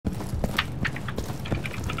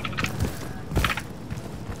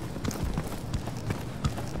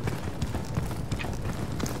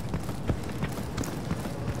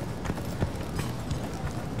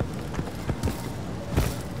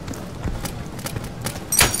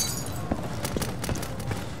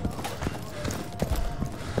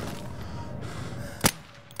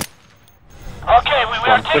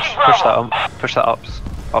Push that up. Push that ops.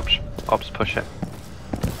 Ops, push it.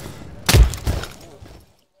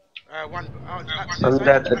 I'm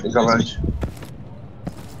dead at the garage.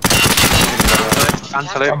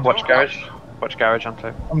 Antelope, watch garage. Watch garage,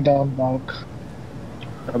 Antelope. I'm down, bulk.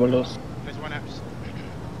 Double dose. There's one apps.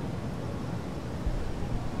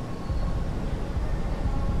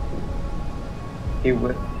 He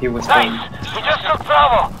was Nice! We just took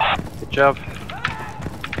Bravo! Good job.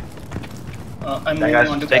 I'm Yeah, moving guys,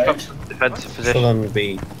 on to take up garage. defensive Still position. on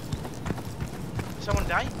B. Someone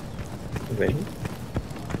die? Really?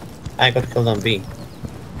 I got killed on B.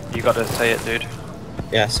 You gotta say it, dude.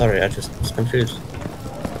 Yeah, sorry, I just was confused.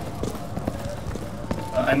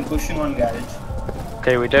 I'm pushing on garage.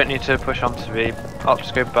 Okay, we don't need to push on to B.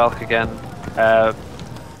 Ops go bulk again.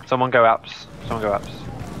 Someone go apps. Someone go apps.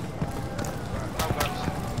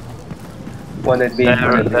 one at B.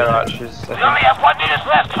 They're archers. We only have 1 minute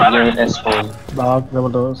left, You're brothers! in S1. Bulk, double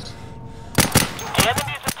dose. The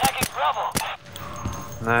enemy is attacking Bravo!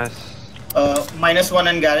 Nice. -1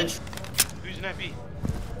 in garage. Who's in that B?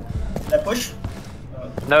 Did I push?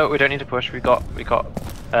 No, we don't need to push. We got.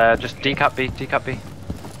 Just decap B. Decap B.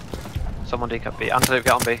 Someone decap B. Antelope,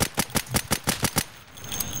 get on B.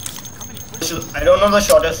 I don't know the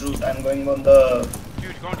shortest route. I'm going on the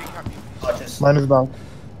Dude, go on decap B. arches. Minus bulk.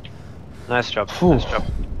 Nice job. Phew. Nice job.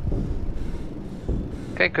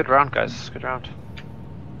 Okay, good round, guys. Good round.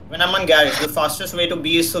 When I'm on garage, the fastest way to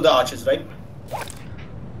B is through the arches, right?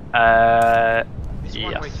 It's one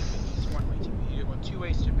way Yes. to B. It's one way to B. You've got 2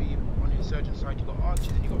 ways to B. On the insurgent side, you've got archers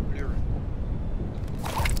and you've got blue room.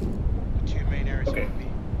 The 2 main areas Okay. of B.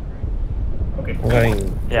 Okay. I'm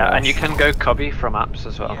going. Yeah, and you can go cubby from apps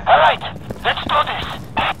as well. Alright, let's do this!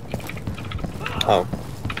 Oh,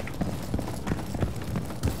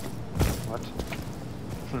 What?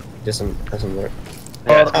 doesn't work.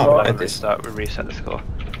 Yeah, it's Oh, let it me is. restart. We reset the score.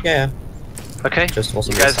 Yeah, Okay. just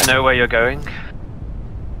wasn't You guys reset. know where you're going.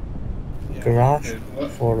 Garage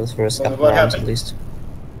for the first couple What rounds at happened? least.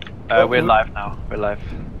 We're live now. We're live.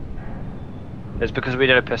 It's because we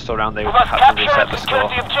did a pistol round. They We would must have to capture reset and the secure score.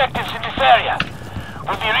 the objectives in this area.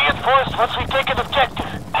 We'll be reinforced once we take an objective.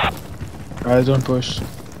 Guys, don't push.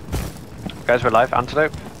 Guys, we're live.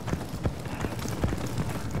 Antelope.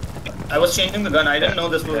 I was changing the gun. I didn't know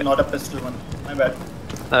this was not a pistol one. My bad.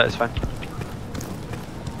 No, it's fine.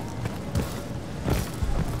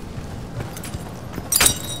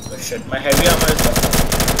 Oh shit, my heavy armor is up.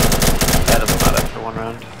 That doesn't matter for 1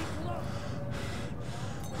 round.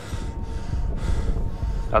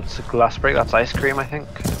 That's a glass break. That's ice cream, I think.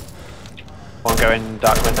 One go in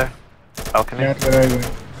dark window. Balcony. Cat, where are you going?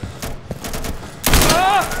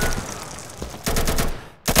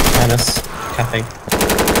 Minus cafe.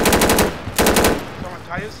 Someone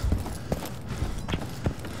tires?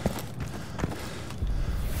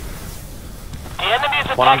 The enemy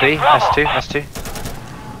is One on B. attacking Bravo! S2.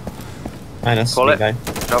 Minus Call B it. guy.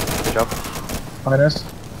 Good job. Good job. Minus.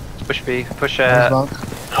 Push B. Push Minus bulk.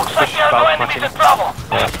 Looks like there are no Bulk, enemies Martin. at Bravo!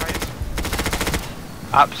 Tires?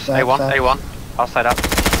 Apps. Side, A1. side. A1. Outside apps.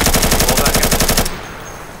 Hold that again.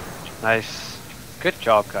 Nice. Good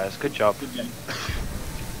job, guys. Good job. Good game.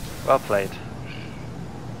 Well played.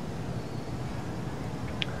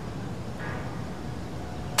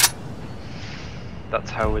 That's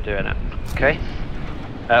how we're doing it. Okay.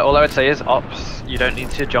 All I would say is, ops, you don't need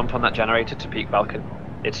to jump on that generator to peek balcony.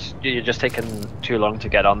 You're just taking too long to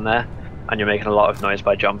get on there, and you're making a lot of noise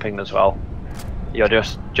by jumping as well. You're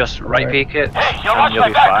just right peek it, Hey, you'll and watch you'll my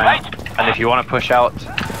be back, fine. right? And if you want to push out,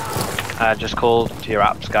 just call to your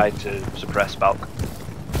apps guy to suppress bulk.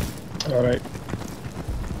 Alright.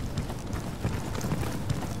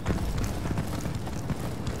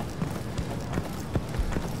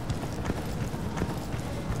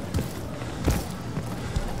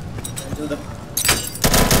 Do the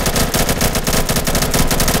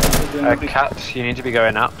Cat, you need to be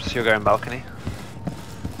going apps. You're going balcony.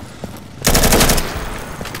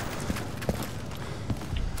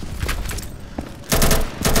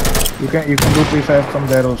 You can do P5 from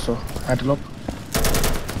there also. Antelope.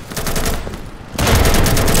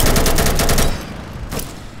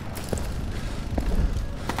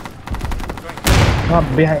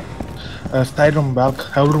 Behind. Side room, bulk.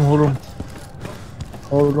 Whole room.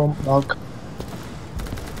 Whole room, bulk.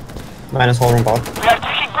 Minus whole room bulk. We are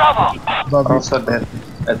taking Bravo! Bulk. Also dead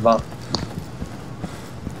at bulk.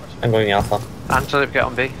 I'm going alpha. Antelope, get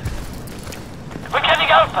on B. We're getting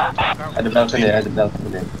Alpha! At the balcony.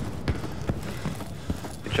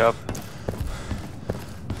 Good job.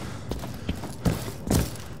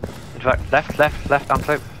 In fact, left,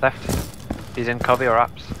 Antelope, left. He's in covey or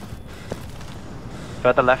apps.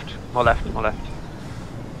 Further left, more left.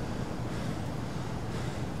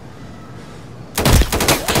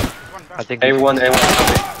 I think. A1,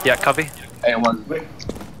 A1, Yeah, copy. A1. Wait,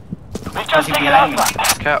 We just taken behind me.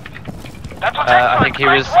 Alpha. Cap. That was I excellent. think he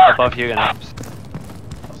was Great work. above you in apps.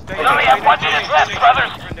 Stay, We only have 1 minute left,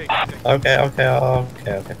 brothers. Okay. And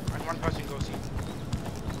one person go C.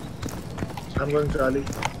 I'm going Charlie.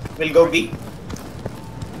 We'll go B.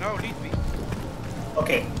 No, lead B.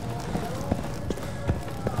 Okay.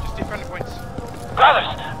 Just defend the points. Brothers,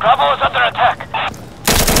 Bravo is under attack.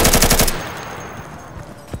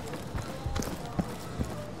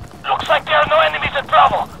 Looks like there are no enemies at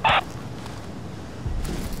Bravo.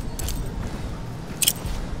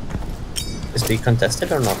 Is B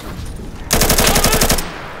contested or not?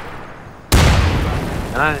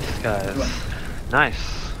 Nice guys.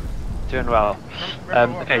 Nice. Doing well.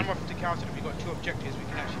 Okay. Remember to counter if we got 2 objectives, we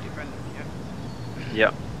can actually defend them,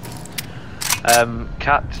 yeah? Yep.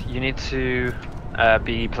 Kat, you need to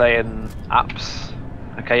be playing apps.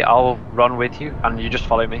 Okay, I'll run with you, and you just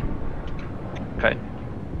follow me. Okay.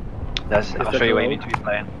 I'll show you what you need to be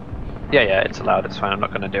playing. Yeah, it's allowed. It's fine. I'm not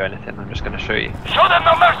going to do anything. I'm just going to show you. Show them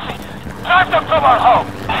no mercy. Drive them from our home.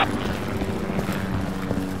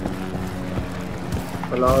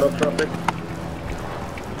 A lot of traffic.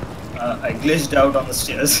 I glitched out on the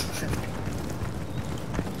stairs.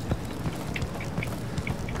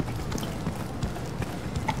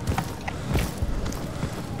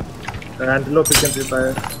 The antelope you can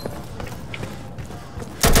repair.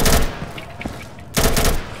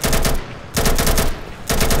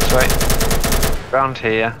 This way. Round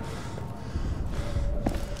here.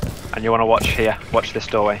 And you want to watch here. Watch this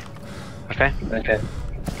doorway. Okay? Okay.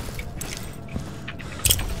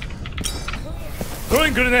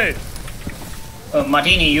 Throwing grenade!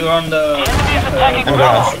 Martini, you're on the Enemy is attacking I'm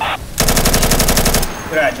Bravo.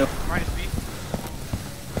 garage. Minus B.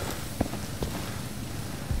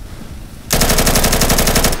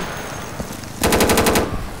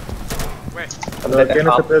 Where? Can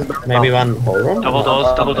you suppress the Maybe one whole room? Double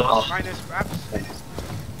doors, double doors. Minus apps.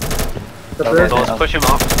 Double suppress? doors. Push him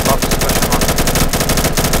off. Push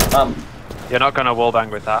him off. You're not going to wallbang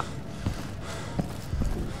with that.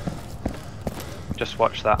 Just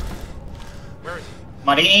watch that. Where is he?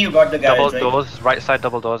 Martini, you got the garage, Double right? doors, right side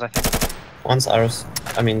double doors, I think. One's ours.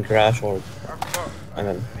 I mean garage or I forgot. I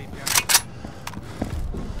mean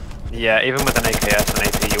Yeah, even with an AKS and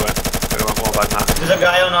AP, you won't wallbang that. There's a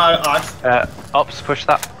guy on our arch. Ops, push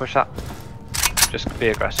that. Just be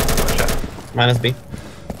aggressive. Push it. minus B.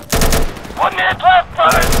 1 minute left,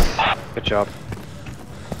 brothers. Nice. Good job.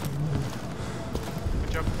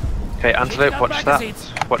 Good job. Okay, Antelope, watch that.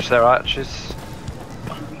 Watch their arches.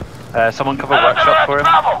 Someone cover workshop for him.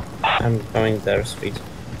 Bravo. I'm going there, sweet.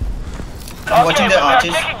 I'm watching the we are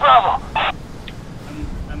arches. taking Bravo.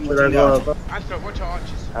 I'm Should I watching the go arches. up? Answer, watch our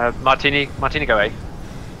arches. Martini, go A.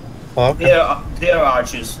 Oh, okay. They are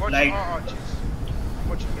arches. Watch Like, our arches.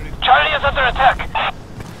 Watch blue. Charlie is under attack.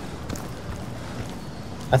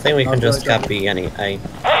 I think we can just cap B any A. Hey,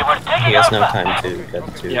 we're taking He has no Alpha. time to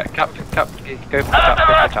get to Yeah, cap, go for the None of cap, them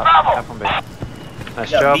are at Bravo. Cap on B.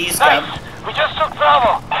 Nice yeah, job. B is cap. Nice. We just took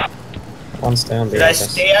Bravo. one stay on B. Should I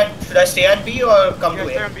stay at B or come Yeah, to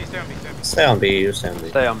stay A? on B, stay on B, stay on B. Stay on B, you stay on B.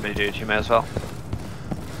 Stay on B, dude, you may as well.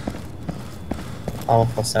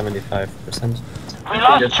 Alpha 75%. We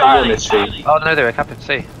lost Charlie. Oh no, they were capping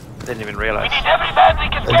C. Didn't even We realise. need every man we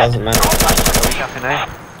can It get. doesn't matter. Are we capping A?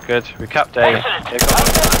 Good, we capped A. Excellent. They got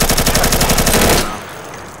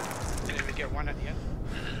Didn't even get one at the end.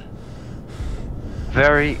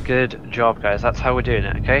 Very good job, guys. That's how we're doing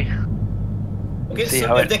it, okay? Okay, See so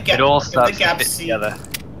how if the it all if starts the to cap fit C, together.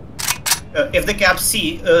 if the cap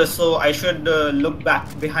C, so I should look back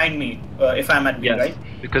behind me if I'm at B, Yes, right?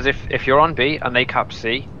 because if you're on B and they cap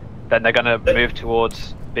C, then they're going to move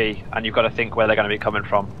towards B, and you've got to think where they're going to be coming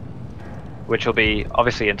from. Which will be,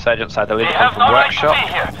 obviously, insurgent side, they'll We either come have from no right to workshop,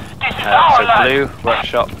 be here. This is our so land. blue,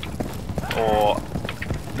 workshop, or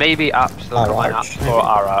maybe apps, they'll Our come on arch, apps, or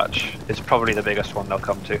our arch. It's probably the biggest one they'll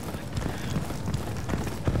come to.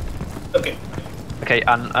 Okay. Okay,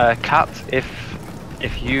 and Kat, if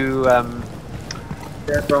you Yeah,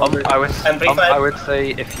 probably. I I'm would say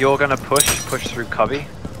if you're gonna push through cubby.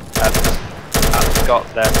 App's got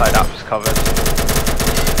their side apps covered.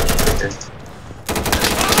 Okay.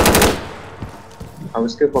 I will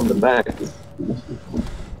skip on the back.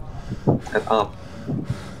 And up.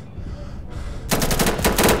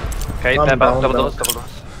 Okay, I'm they're back. down, Double down. doors, double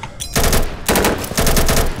doors.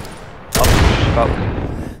 Up, push, bulk.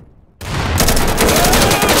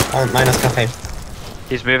 Oh, minus cafe.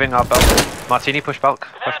 He's moving our bulk. Martini, push bulk.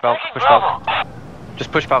 Push bulk. Push bulk.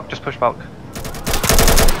 Just push bulk. Just push bulk.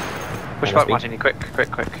 Push bulk, Martini. Quick.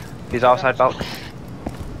 He's outside bulk.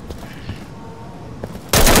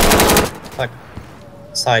 Like,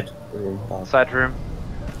 side room. Valk. Side room.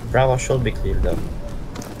 Bravo should be clear though.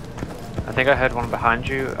 I think I heard one behind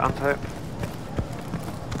you, Antelope.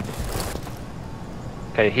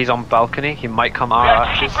 Okay, he's on balcony. He might come our We are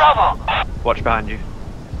taking arches. Bravo. Watch behind you.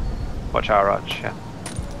 Watch our arch, yeah.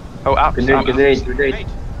 Oh, apps. Grenade, grenade, grenade. Grenade.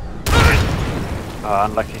 Oh,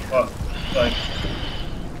 unlucky. Oh, sorry.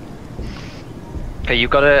 Okay,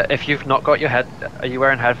 you've got to. If you've not got your head, are you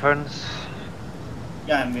wearing headphones?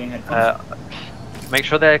 Yeah, I'm being headphones. Make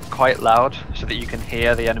sure they're quite loud so that you can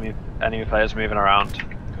hear the enemy players moving around. Can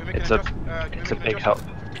we make It's an a adjust- can we it's a make an big help.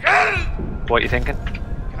 adjustment? What are you thinking?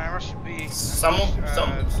 Can I rush B? Some-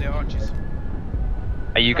 the arches.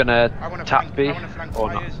 Are you gonna I wanna tap flank, B I wanna flank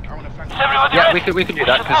or not? fires. I wanna flank Is everyone fires. Yeah, ready? we can do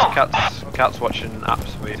that because Cat's watching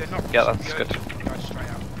apps. We, They're not yeah, pushing that's the good. arches. Yeah, just try it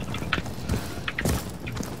out.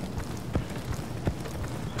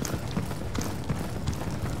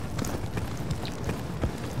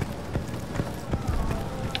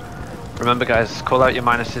 Remember, guys, call out your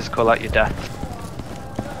minuses, call out your death.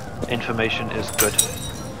 Information is good.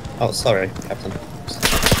 Oh, sorry, Captain.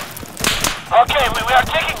 Okay, we are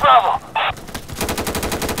taking Bravo.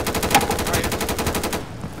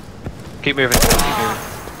 Keep moving. Keep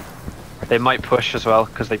moving. They might push as well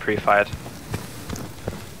because they pre-fired.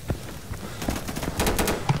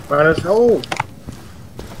 Minus, oh!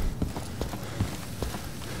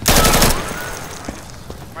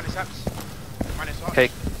 Minus apps. Minus arch. Okay,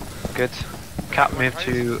 good. Cap, move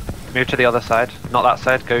to the other side. Not that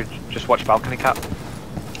side. Go. Just watch balcony, Cap.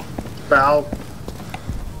 Valve.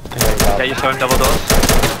 Get your own double doors.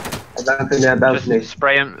 Balcony, balcony. Just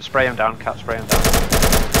spray him down, Cap. Spray him down.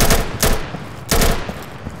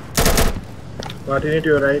 Martini to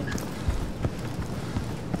your right.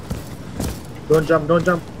 Don't jump, don't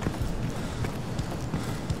jump.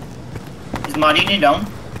 Is Marini down?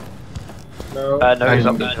 No. No, he's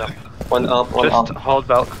up. He's up. One up, one Just up. hold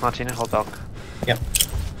Belk, Martina. Hold Belk. Yep.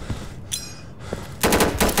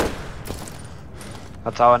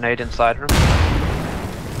 That's our nade inside room.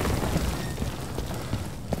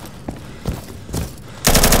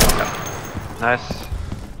 Nice.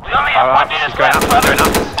 We only have Our 1 apps. minute He's going left, up. He's brothers.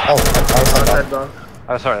 going up. Oh, I was on Outside Valk. Valve.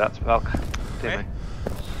 Oh, sorry, that's Belk. Dear me.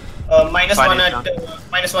 Minus Fine, one it's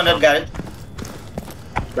at minus one at garage.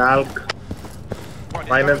 Valk. What,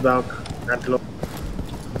 Minus is Valk. Antelope.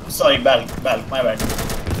 Sorry, Balk, my bad.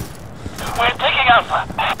 We're taking Alpha.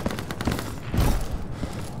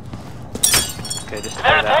 Okay, just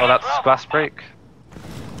stay there. Oh, that's glass break.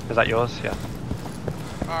 Is that yours? Yeah.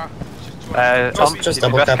 it's just two Just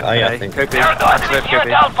double tap I, I think. Go B. They're going Antelope, here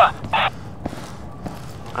go at B. Alpha.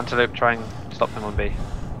 Antelope, try and stop them on B.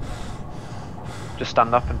 Just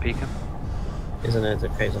stand up and peek him. Isn't it a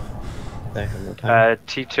case of they have no time?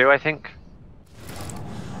 T2, I think.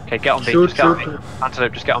 Okay, get on B. Shoot, Just get on shoot. B.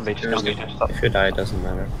 Antelope, just get on B. Just get on B. Just stop. If you die, it doesn't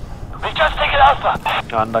matter. We just taken Alpha.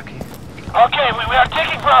 Oh, unlucky. Okay, we are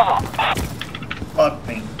taking Bravo. Fuck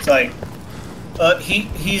me. Sorry.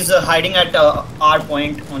 He's hiding at R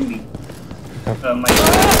point on B.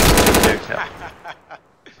 Jokes, yeah.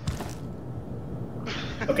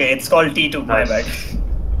 Okay, it's called T2. My Nice. bad.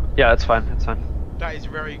 Yeah, it's fine. It's fine. That is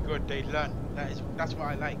very good. They learned. That's what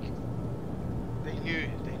I like. They knew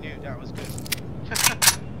that was good.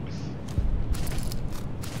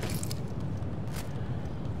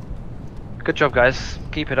 Good job, guys.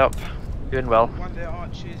 Keep it up. Doing well. One their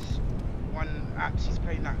arches, one apps. He's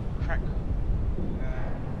playing that crack.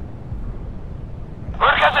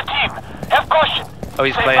 Work as a team. Have caution. Oh,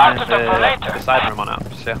 he's Save playing out of in them for later. the side room on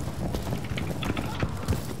apps. Yeah.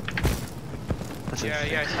 That's Yeah,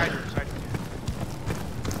 interesting. yeah, side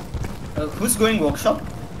room. Who's going workshop?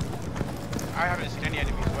 I haven't seen any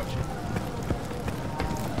enemies workshop.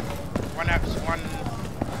 One apps, one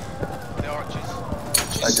the arches.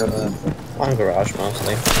 I got One garage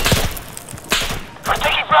mostly. We're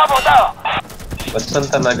taking Bravo now. but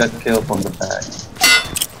sometimes I got killed from the back.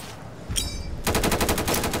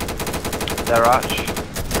 Their arch.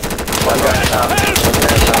 One guy down, one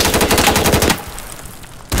guy down.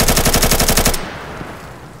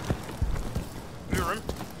 Blue room.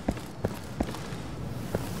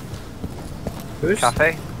 Who's?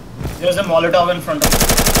 Cafe. There's a Molotov in front of me.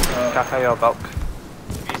 Cafe or Belk.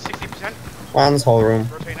 Be 60%. One's whole room.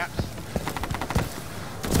 Rotate apps.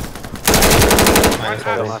 Minus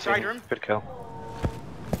One whole apps, room. side room. Good kill.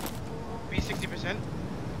 Be 60%.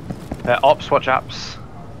 Ops, watch apps.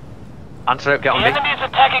 Antelope, get The on B. enemy is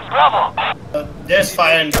attacking Bravo. There's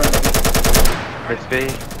fire in front of me. With B.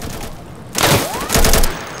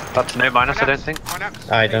 That's no minus, I don't think. One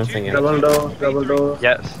apps. I don't B2. think it- Double door, double door,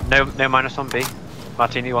 Yes, no minus on B.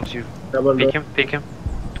 Martini, once you double door. peek him, peek him.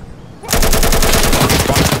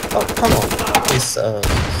 Oh, come on. He's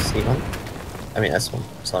C1. I mean S1.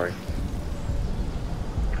 Sorry.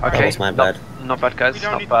 Okay. That was my bad. Not bad, guys. We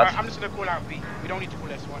don't Not need, bad. I'm just gonna call out B. We don't need to call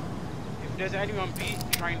S1. If there's anyone on B,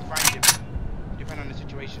 try and find him. Depending on the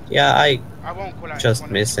situation. Yeah, I won't call out just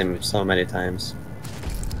S1 miss him so many times.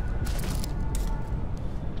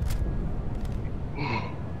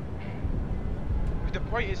 If the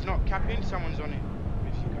point is not capping, someone's on it.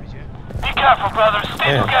 With you guys, yeah? Be careful, brothers.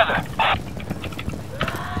 Stay Yeah. together.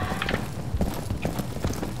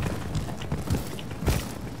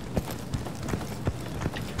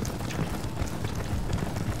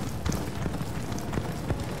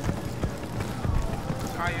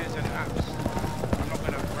 Tires and apps. I'm not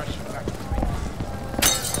gonna rush back to it.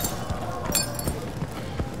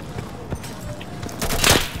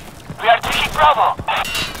 We are taking Bravo.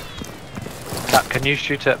 Can you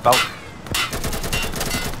shoot at Balk?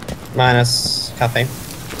 Minus cafe.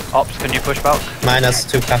 Ops, can you push Balk? Minus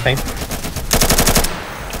 2 cafe.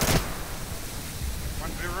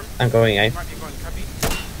 One blue room. I'm going A. Might be going cubby.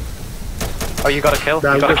 Oh, you got a kill? You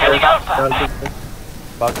Balk got a is kill? dead. Balk is dead.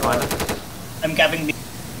 Balk minus. I'm capping B.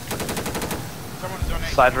 Someone's on A.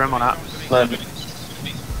 Side room on apps. Sniper.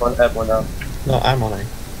 One tap, one down. No, I'm on A.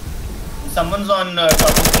 Someone's on top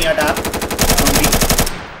of me at app. On B.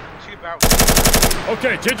 Two bouts.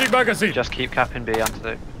 Okay, changing magazine. Just keep capping B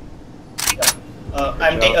onto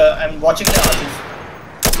I'm watching the arches.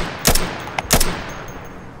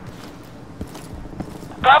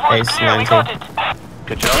 Bravo is Ace clear. We 90. got it.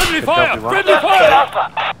 Good job. Friendly Good fire! job, you won. Friendly Get fire!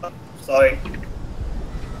 Alpha. Sorry.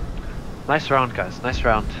 Nice round, guys. Nice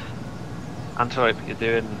round. Antelope, you're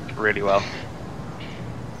doing really well.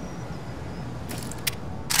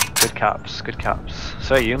 Good caps. Good caps.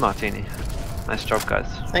 So are you, Martini. Nice job, guys.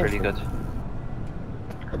 Thank really you. good.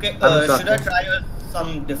 Okay, I'm should I try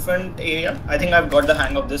some different area? I think I've got the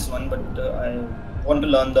hang of this one, but I want to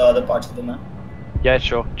learn the other parts of the map. Yeah,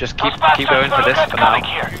 sure. Just keep Those going for this bastards for coming now,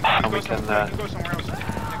 here. and we You can. can go somewhere else next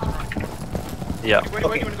round. Yeah. Where do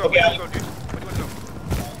you want to go? Okay. Where do you want to go, dude? Where do you want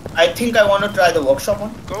to go? I think I want to try the workshop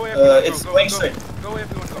one. Go wherever you want to It's go. going Go straight.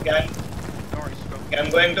 wherever you want to go. Okay, No worries, go. I'm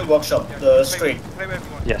going to workshop, Yeah, the play- straight. Play wherever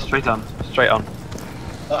you want. Yeah, straight on. Straight on.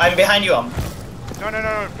 I'm behind you, No.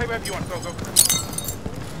 Play wherever you want. Go.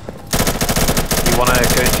 You want to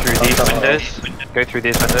go through these windows. Go through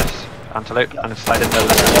these windows, Antelope, and slide in the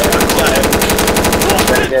left.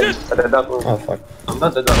 Again, at the dark room. Oh fuck. I'm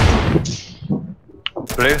not the dark room.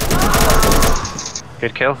 Blue.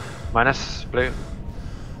 Good kill. Minus blue.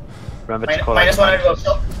 Remember to call Minus out. one at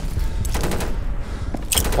workshop.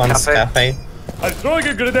 One's Cafe. cafe. I'm throwing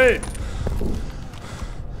a grenade.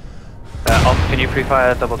 Ops, can you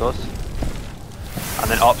pre-fire double doors? And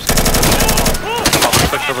then Ops,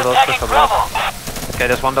 push double doors, push double doors. Okay,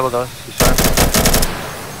 there's one double doors. You saw him.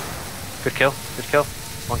 Good kill. Good kill.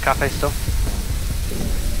 One cafe still.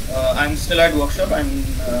 I'm still at workshop. Martini,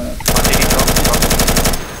 go.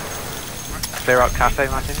 Clear out cafe,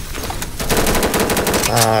 Martini.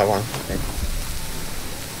 One cafe.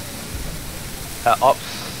 Ops.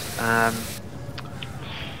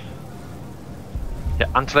 Yeah,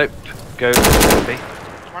 Antelope, go to B.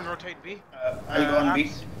 One rotate B. I'll go on B.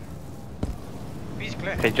 Apps. B's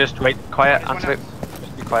clear. Okay, just wait. Quiet, There's one Antelope.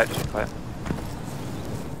 Just be quiet, just be quiet.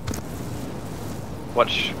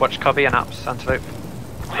 Watch Cubby and Apps, Antelope.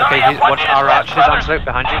 Okay, watch our arches, Antelope,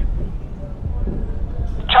 behind you.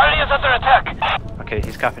 Charlie is under attack. Okay,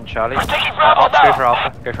 he's capping Charlie. We're taking Bravo Ops, now. go for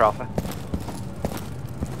Alpha. Go for Alpha.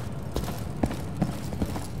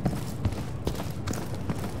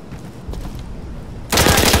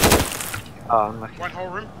 Oh, unlucky. One whole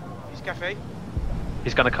room. He's cafe.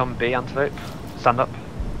 He's gonna come B, Antelope. Stand up.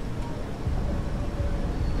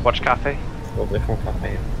 Watch cafe. Probably from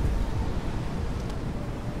cafe.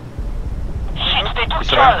 Shit, they took You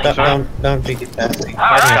saw him? Charlie. Don't be passing.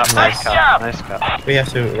 Nice Alright, cap, nice nice cap, job. nice cap. We have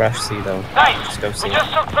to rush C though. Nice. Just go We C.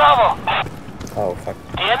 just took Bravo. Oh fuck.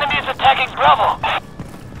 The enemy is attacking Bravo.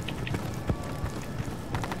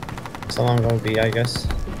 Someone go B, I guess.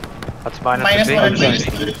 That's minus Minus B. one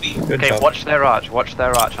at B. Good Okay, job. watch their arch,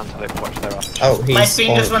 Antelope, watch their arch. Oh, My he's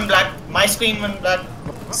screen just on went black. My screen went black.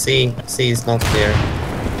 C. C is not clear.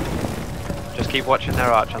 Just keep watching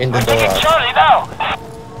their arch, In the Antelope. door Taking arch. Charlie now.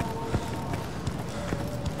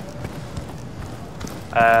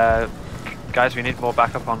 Guys, we need more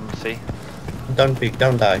backup on C. Don't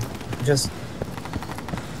die. Just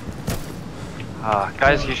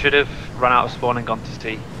Guys, you should have run out of spawn and gone to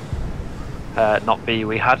C. Not B.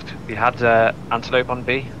 We had Antelope on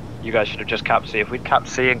B. You guys should have just capped C. If we'd capped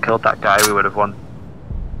C and killed that guy, we would have won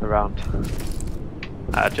the round.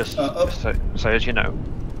 Okay. So as you know.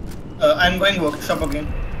 I'm going workshop again.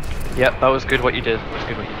 Yep, that was good what you did. That was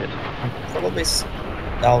good what you did.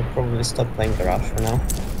 I'll probably stop playing garage for now.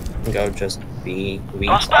 And go just be Those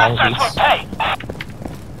weeds, all bastards will weeds. pay.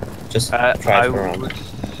 Just try I for a round. would,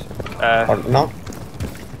 Or no?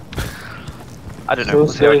 I don't know. We'll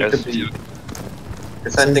Who's see how it going to goes. be I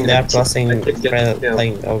defending think they're the team?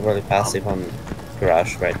 playing overly passive on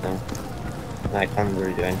garage right now. And I can't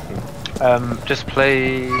really do anything. Just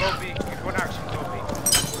play. Go B. If you want action, go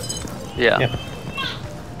B. Yeah. Yep.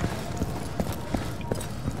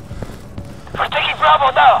 We're taking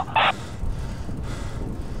Bravo now.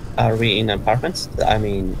 Are we in apartments? I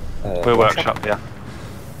mean, We're workshop. Yeah.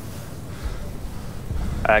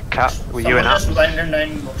 Cat, were you in Someone apps? just went and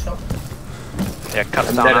in workshop. Yeah, Cat's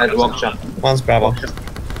And down. then at apps. workshop. One's Bravo.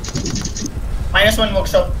 -1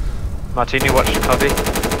 workshop. Martini, watch Cubby.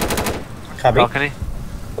 Cubby? Balcony.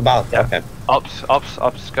 About, Yeah. okay.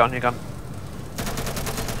 Ops, go on your gun.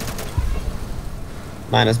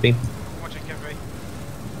 Minus B. Watching cafe.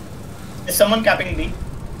 Is someone capping B?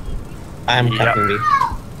 I am Yeah. capping B.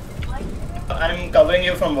 I'm covering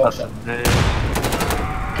you from workshop. Nice.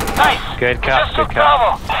 Good We cap, just took good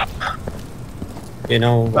cap. Bravo. You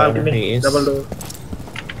know where he Balcony, is? double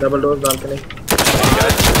door, balcony.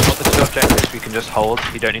 Guys, what the two objectives we can just hold.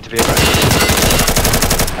 You don't need to be aggressive.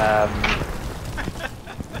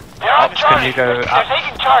 They're on Ops, can you Charlie. go They're up?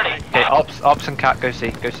 taking Charlie. Okay, ops and Cat, go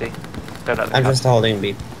see. Don't let them I'm cap. just holding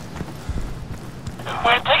B.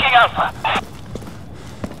 We're taking Alpha.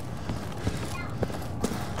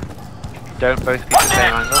 Don't both be the 1 same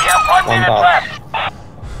minute. angle. We have 1 One minute ball. left.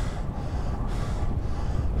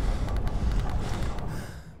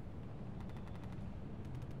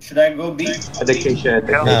 Should I go B? Education.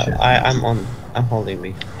 I'm holding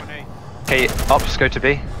B. 1A. Okay, ops, go to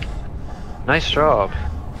B. Nice job.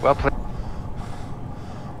 Well played.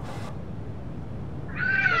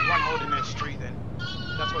 There's one holding their street then.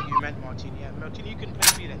 That's what you meant, Martini. Yeah, Martini, you can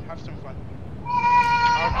play B then. Have some fun.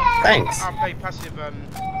 Thanks. I'll play passive.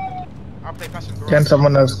 I'll play passive garage. Can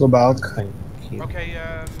someone else go back? Thank you. Okay.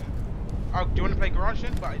 Oh, do you want to play garage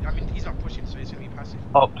then? But I mean, he's not pushing, so it's gonna be passive.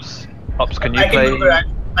 Ops, can you I can play? go garage.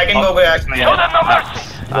 I can go garage. Show them no mercy.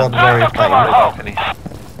 What And were you Come playing? on, home. balcony.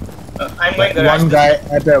 I'm going garage.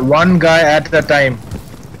 One guy at a time.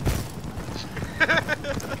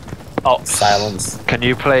 Ops, Silence. can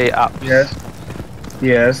you play apps?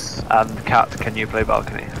 Yes. And Cat, can you play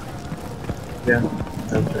balcony? Yeah.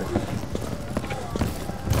 Okay.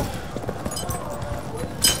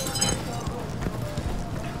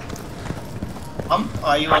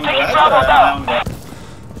 Are you on I'm taking garage Bravo or am I now. on garage?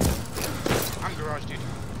 I'm garage, dude.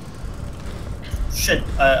 Shit,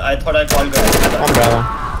 I thought I called garage. One Bravo.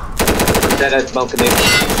 Then at balcony.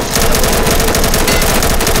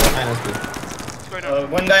 Minus B. What's going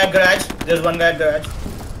on? One guy at garage. There's one guy at garage.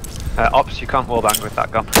 Ops, you can't wallbang with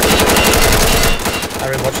that gun. Are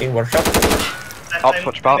we watching workshop? Ops,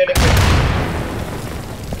 watch back.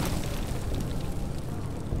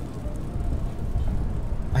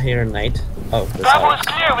 I hear a nade. Oh, this Bravo is house.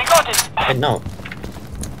 clear. We got it. Wait, no.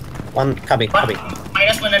 One cubby.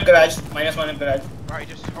 -1 at garage. -1 at garage. Right,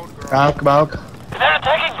 just hold garage. Balk. They're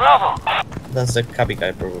attacking Bravo. That's the cubby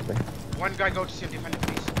guy probably. One guy go to see him defend it,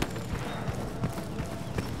 please.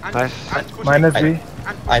 And, Nice. And push Minus A. B.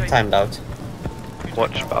 And push I A. timed out. You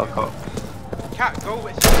Watch timed out. balcony. Cat, go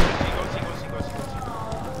with C. Go C.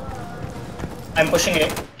 I'm pushing A.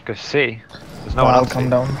 Go see. There's no one I'll else. come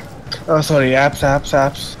down. Oh, sorry. Apps.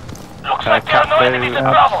 Looks like there are Cat, no enemies at go.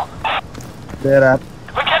 Bravo. They're app.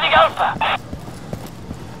 We're getting Alpha.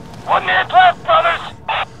 1 minute left, brothers.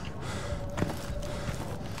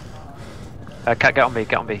 Cat, get on B.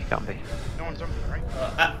 No one's on me, right?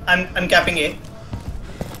 I'm capping A.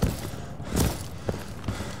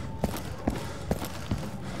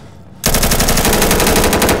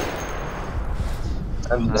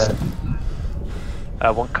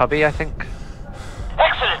 And One cubby, I think.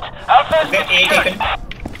 Excellent. Alpha has Okay, been A secured. taken.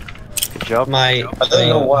 Good job. My I don't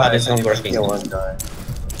know why HUD is not working. One guy.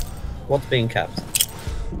 What's being capped?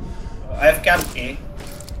 I have capped A.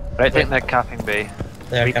 I don't think they're capping B.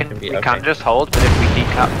 They are We capping B. can Okay. just hold, but if we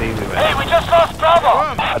decap B, we Hey, win. we just lost Bravo.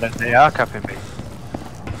 I don't think they are capping B.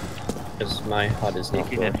 Because my HUD is not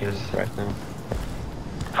Sneaky working ninjas. right now.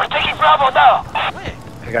 We're taking Bravo now. Where?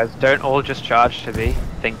 Hey guys, don't all just charge to B.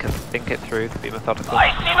 Think it through. Be methodical.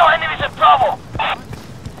 I see no enemies at Bravo.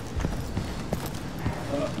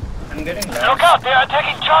 I'm getting Look that. out, they are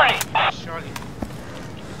attacking Charlie. Charlie.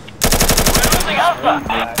 We're losing Alpha.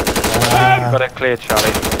 You've got to clear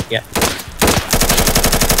Charlie. Yeah.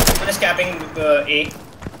 One is capping A.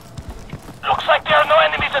 Looks like there are no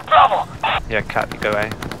enemies at Bravo. Yeah, Cat, you go A.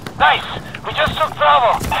 Nice. We just took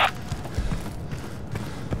Bravo.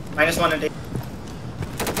 -1 at A.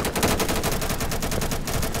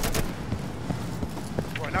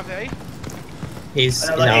 What, another A? He's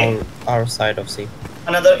in Another our side of C.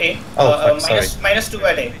 Another A. Oh, fuck, sorry. -2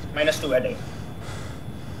 at A. -2 at A.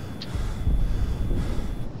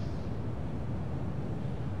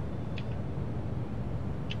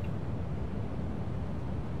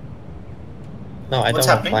 No, I What's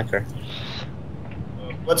don't have happening? flanker.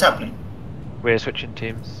 What's happening? We're switching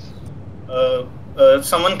teams.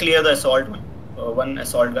 Someone clear the assault one. One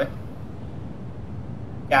assault guy.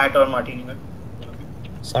 Cat or Martini guy.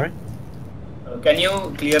 Sorry? Can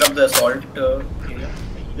you clear up the assault area?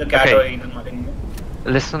 The cat Okay. or even Martini guy.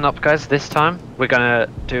 Listen up, guys. This time we're gonna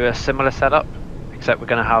do a similar setup, except we're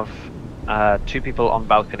gonna have 2 people on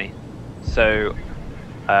balcony. So,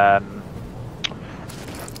 can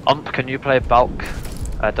you play bulk,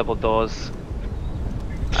 double doors?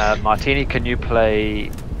 Martini, can you play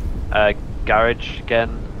garage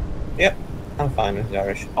again? Yep, I'm fine with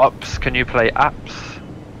garage. Ops, can you play apps?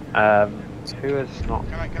 Who is not?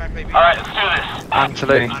 Can I play B? Alright, let's do this.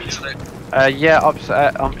 Antelope. Yeah, ops.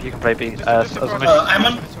 You can play B. As long as, I'm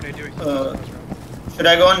on. That's what they're doing. Should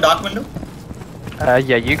I go on dark window?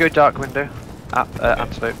 yeah, you go dark window.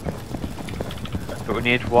 Antelope. But we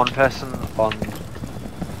need 1 person on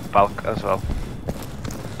bulk as well.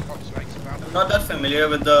 Ops likes about I'm not that familiar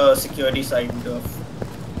with the security side of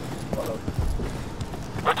Fallout.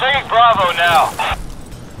 We're taking Bravo now.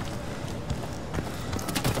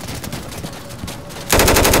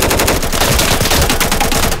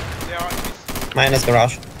 They are in this. Minus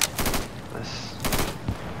garage. Let's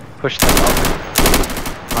push them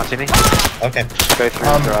up. Martini, Okay. go through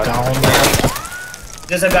I'm the garage. down there.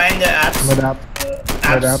 There's a guy in the apps. Mid up.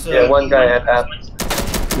 Apps. Yeah, one guy at that.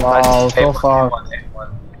 Wow, so far. We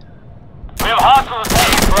have hostiles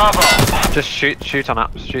taking Bravo. Just shoot on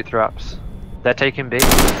apps. Shoot through apps. They're taking B.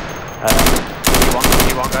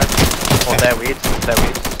 T1 guys. Or they're weeds. They're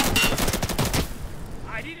weeds.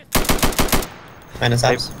 Minus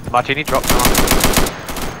Hey, ups. Martini, drop down.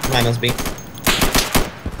 Minus B.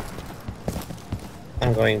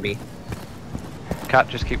 I'm going B. Cat,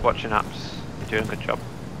 just keep watching apps. You're doing a good job.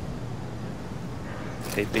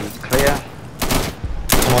 Okay, B clear.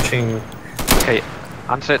 I'm watching. Okay,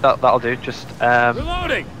 answer it. That'll do. Just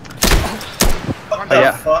Reloading! What the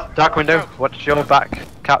yeah. fuck? Dark window. Watch your back.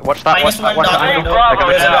 Cat, watch that. Watch -1 that. Watch dark that window. angle. They're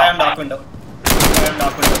gonna There's a get guy out. on dark window. Guy on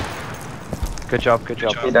dark window. Good job. Good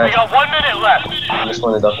job. He We died. got 1 minute left.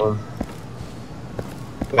 -1 at that one.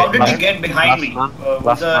 How did he last- get behind me? last man. Was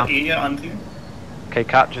Last the man. area unclear? Okay,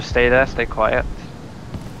 Cat, just stay there. Stay quiet.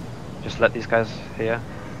 Just let these guys hear.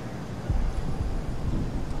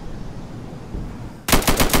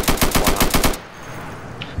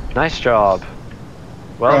 Nice job.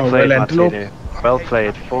 Well Oh, played, well, Antelope. Martini. Well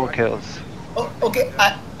played. 4 kills. Oh, okay.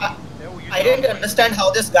 They're all using I didn't Bravo. understand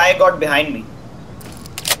how this guy got behind me.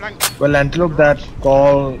 Flank. Well, Antelope, that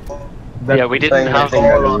call. That Yeah, we didn't Saying have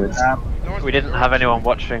anything call that on is- app. No one's we didn't have anyone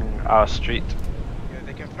watching our street. Yeah,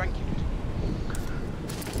 they can flank you.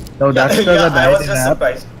 No, that's because I I died was in just app.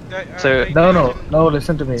 surprised. So- No,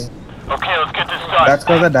 listen to me. Okay, let's get this done. That's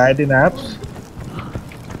because I died in apps.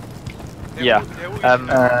 Yeah. And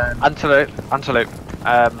Antelope.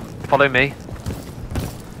 Follow me.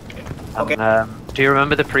 Okay. And, do you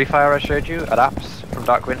remember the pre-fire I showed you at apps from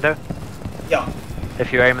Dark Window? Yeah.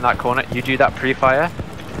 If you aim in that corner, you do that pre-fire.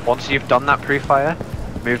 Once you've done that pre-fire,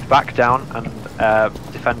 move back down and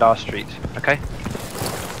defend our street. Okay?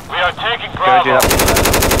 We are taking Go Bravo. do that pre-fire.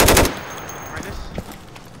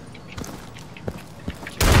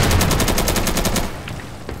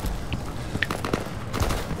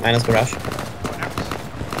 Minus garage.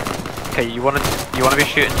 Okay, you wanna be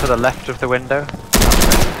shooting to the left of the window.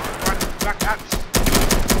 Black apps.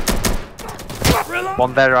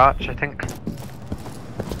 One there, Arch, I think.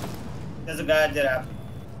 There's a guy at their app.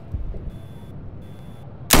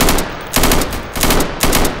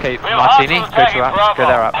 Okay, We have Martini, hostiles go to taking apps. Go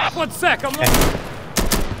there, Bravo. apps. 1 sec, I'm Okay.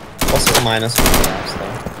 Also minus garage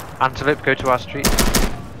though. Antelope, go to our street.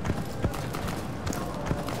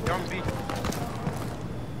 Young B.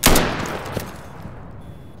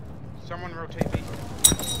 Someone rotate B.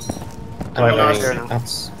 I'm Minus going garage.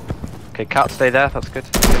 ups. Okay, Cat, stay there. That's good.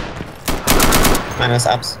 Minus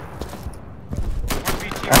ups. 1 B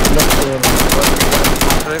T.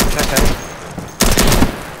 Antelope, check out.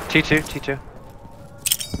 T2.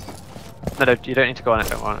 No, you don't need to go on it.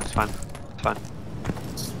 Don't worry, it's fine. It's fine.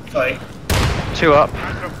 Sorry. 2 up.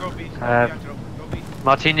 Antelope, go B. Um, Antelope, go B.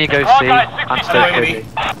 Martini, go Oh, C. guys, Antelope, go 60 B.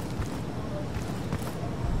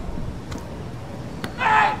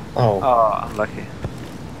 Oh. Oh, unlucky.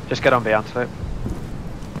 Just get on B, Antelope.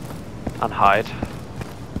 And hide.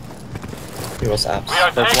 He was abs. We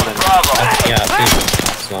are There's taking one in- Bravo. Yeah, I think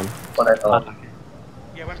that's one. What I thought.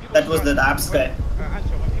 Yeah, when people That was start, the apps guy.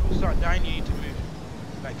 Answer, when people start dying, you need to move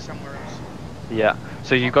like somewhere else. Yeah.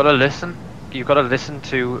 So you've got to listen. You've got to listen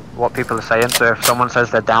to what people are saying. So if someone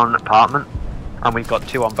says they're down an apartment, and we've got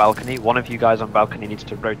 2 on balcony, one of you guys on balcony needs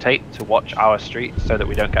to rotate to watch our street so that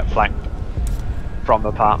we don't get flanked from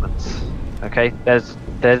apartments. Okay? There's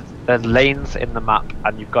lanes in the map,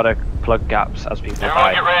 and you've got to plug gaps as people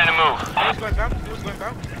Everyone get die. ready to move. Who's going down? Who's going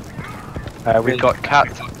down? We've got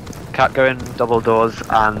Cat going double doors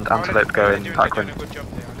and Antelope going they're back doing a window. good job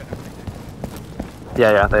there. I'll let them think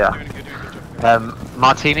Yeah, they are. they're doing a good job.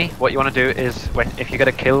 Martini, what you want to do is if you get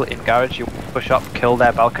a kill in garage, you push up, kill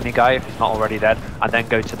their balcony guy if he's not already dead, and then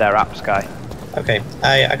go to their apps guy. Okay,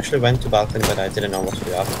 I actually went to balcony, but I didn't know what to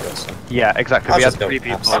do afterwards. So. Yeah, exactly. I'll We had just go 3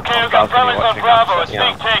 people apps. on Okay, we've got balcony friendlies on watching Bravo. apps. It's Yeah.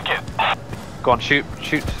 being taken. Go on, shoot,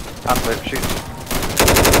 Antelope, shoot.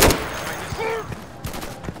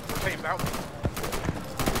 Rotating back.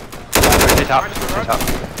 Rotate up, rotate up.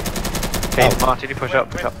 Okay, Oh. Martini, push up,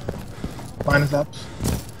 push up. Minus apps.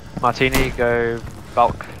 Martini, go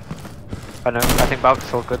bulk. I think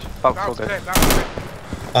bulk's all good. Bulk's all Back's good. clear, back's clear.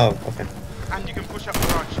 Oh, okay. And you can push up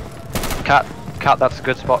garage. Cat, that's a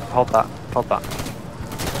good spot. Hold that.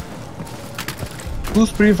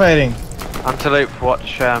 Who's pre-firing? Antelope,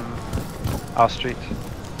 watch our street.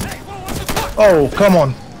 Oh, come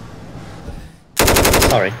on.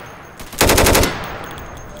 Sorry.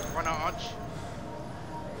 One arch.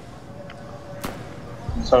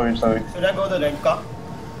 Sorry. Should I go the red car?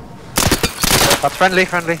 That's friendly.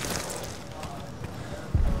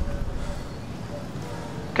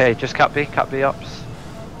 Okay, just Cat B ups.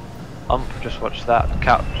 Just watch that.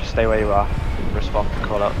 Cat, just stay where you are. Respond to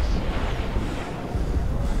callouts.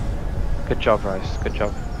 Good job, Rice. Good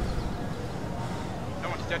job. No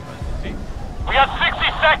one's dead. See? We got 60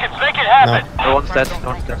 seconds. Make it happen. No one's dead. Don't No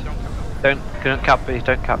one's cap, dead. don't cap. Don't cap B.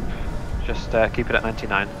 Don't cap. Just keep it at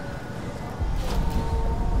 99.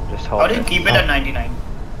 Just hold How do you it. keep it at 99?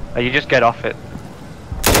 You just get off it.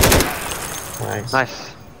 Nice.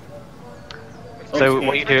 Nice. So Okay.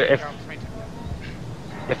 what you do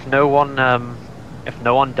if no one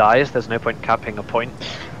dies, there's no point capping a point.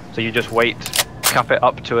 So you just wait, cap it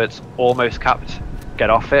up to it's almost capped, get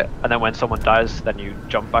off it, and then when someone dies, then you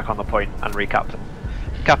jump back on the point and recap them.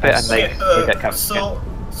 Cap it and they get capped. So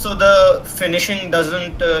the finishing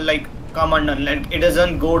doesn't like come undone. Like it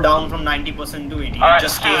doesn't go down from 90% to 80. Alright, It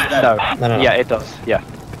just stays let's there. No. No. Yeah, it does. Yeah.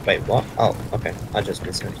 Wait, what? Oh, okay. I just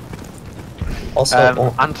missed it.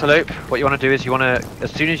 Also, Antelope, what you want to do is as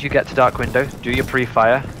soon as you get to Dark Window, do your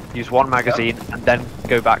pre-fire, use 1 magazine, and then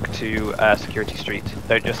go back to Security Street.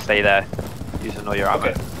 Don't just stay there using all your ammo.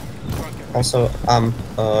 Okay. Also,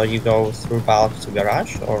 you go through bulk to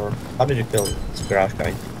garage, or how did you kill this garage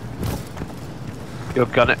guy? You're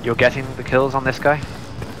getting the kills on this guy.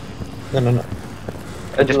 No.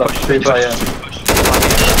 I Just just push, free push. fire.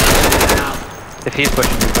 If he's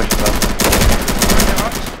pushing, you push as well.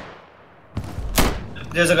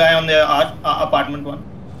 There's a guy on the apartment one.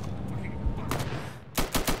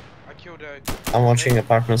 I killed a. I'm watching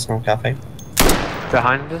apartments from cafe.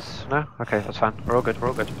 Behind us? No? Okay, that's fine. We're all good.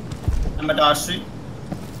 I'm at R Street.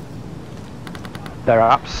 There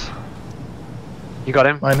are apps. You got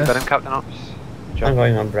him? Minus. You got him, Captain Ops? Good job. I'm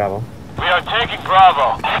going on Bravo. We are taking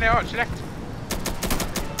Bravo. On the arch, left.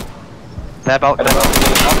 They're bulk. They're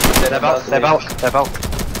bulk.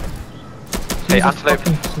 Okay, He's a Antelope,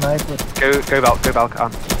 fucking sniper. go bulk.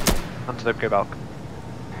 Antelope, go bulk.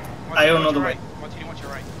 I don't know the right. way. Martini, watch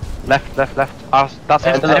your right. Left. That's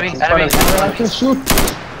him. Antelope, Enemy. in front of you. I can shoot.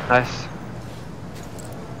 Nice.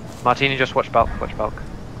 Martini, just watch bulk.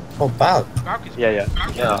 Oh, bulk. Back is Yeah. Yeah.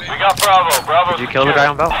 We got Bravo. Bravo. Did you kill the guy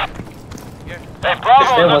on bulk? Yeah. Hey, Bravo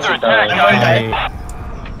Still is under wasn't attack, down. guys.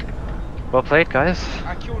 Well played, guys.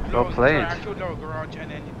 I killed Well lower, played. I killed lower garage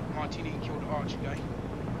and then Martini killed the arch guy.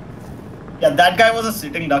 Yeah, that guy was a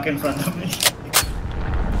sitting duck in front of me.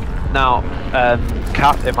 Now,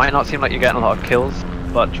 Cap, it might not seem like you're getting a lot of kills,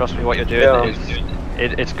 but trust me, what you're doing Yeah.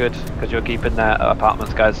 it's good because you're keeping their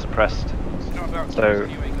apartments guys suppressed. It's not about So- kills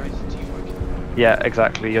anyway, guys. It's teamwork. Yeah,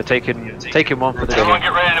 exactly. You're taking one for the Everyone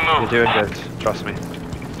team. get ready to move. You're doing good. Trust me.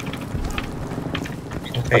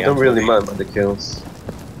 Okay, I don't really mind about the kills.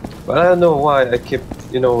 But I don't know why I keep,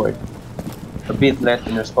 like, a bit late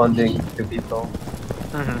in responding to people.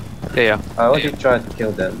 Yeah. I already tried to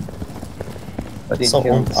kill them. But it So,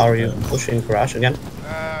 kills. are you pushing garage again?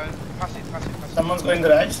 Passive. Someone's going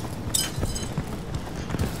garage.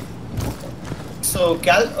 So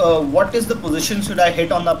Cal, what is the position should I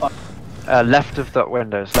hit on the apartment? Left of the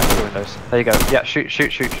windows. There you go. Yeah, shoot.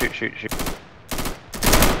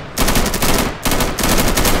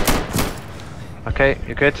 Okay,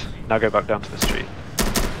 you're good. Now go back down to the street.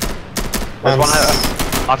 There's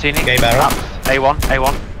one Martini. Gay barrel. A1,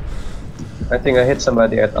 A1. I think I hit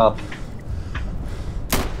somebody at up.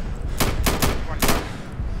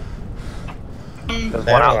 There's one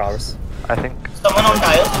There out, are ours. I think. Someone on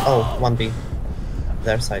tile. Oh, 1B.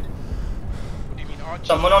 Their side. What do you mean arches?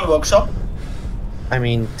 Someone on workshop. I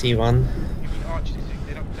mean T1. You mean arches?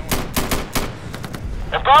 They don't want.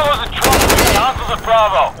 If Bravo's in trouble, we can answer the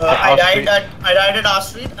Bravo. I died at R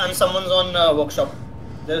Street and someone's on workshop.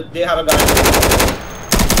 They have a gun.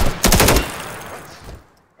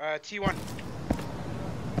 T1.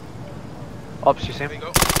 Ops, you see There you him?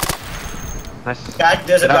 go. Nice. Cat,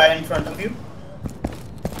 there's a Get up. guy in front of you.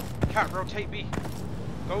 Cat, rotate B.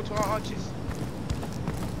 Go to our arches.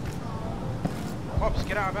 Ops,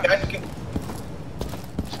 get out of Cat,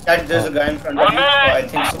 that. Cat, there's a guy in front of you. I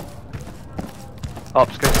think so.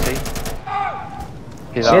 Ops, go to C.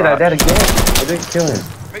 He's Shit, I out. died again. I didn't kill him.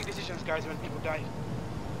 Make decisions, guys, when people die.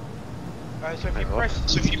 So if I you will.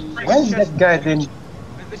 press, Why is that guy then?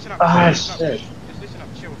 Listen up. Ah, listen up, shit. Just listen up.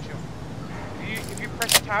 Chill. If you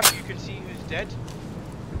press tab, you can see who's dead.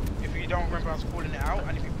 If you don't remember us calling it out,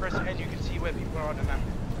 and if you press N, you can see where people are on the map.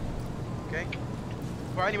 Okay.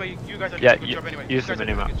 But anyway, you guys are doing Yeah, a good job anyway. use You guys the are doing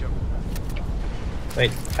a minimap. good job.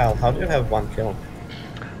 Wait, Cal, how do you have 1 kill?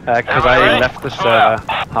 Because I left the server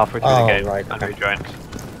halfway through the Oh, game right, and okay. rejoined.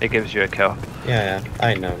 It gives you a kill. Yeah,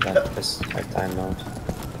 I know that because I time out.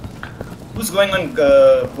 Who's going on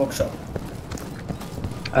workshop?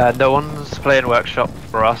 No one's playing workshop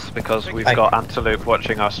for us because we've I- got Antelope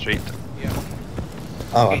watching our street. Yeah.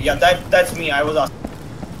 Oh, Okay, yeah, that's me. I was asking.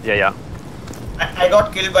 Yeah. I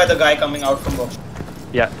got killed by the guy coming out from workshop.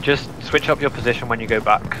 Yeah, just switch up your position when you go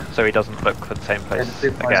back so he doesn't look for the same place And 3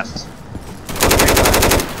 again. points.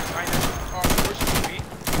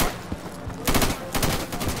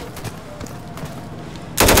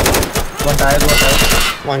 One tire, one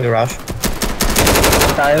tire. 1 garage.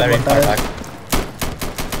 One tire, Very one far tire. back.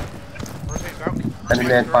 And in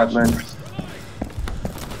the apartment.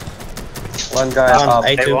 One guy One, up.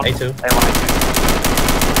 A2, A1. A2.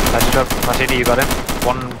 A1. Nice job. Martini, you got him.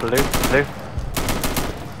 One blue.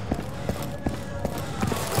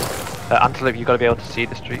 Antelope, you gotta be able to see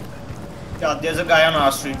the street. Yeah, there's a guy on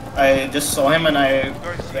our street. I just saw him and I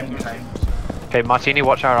went behind. Okay, Martini,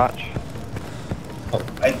 watch our arch.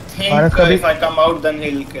 I think Minus copy. if I come out, then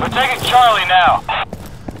he'll kill We're me. taking Charlie now.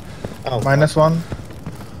 Oh, -1.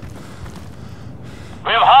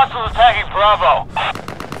 We have hostiles attacking Bravo.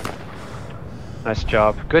 Nice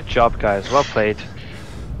job. Good job, guys. Well played.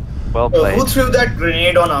 Well Who played. threw that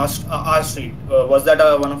grenade on our street? Was that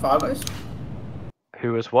one of our guys?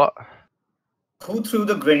 Who was what? Who threw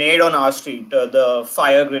the grenade on our street? The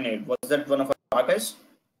fire grenade. Was that one of our guys?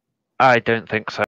 I don't think so.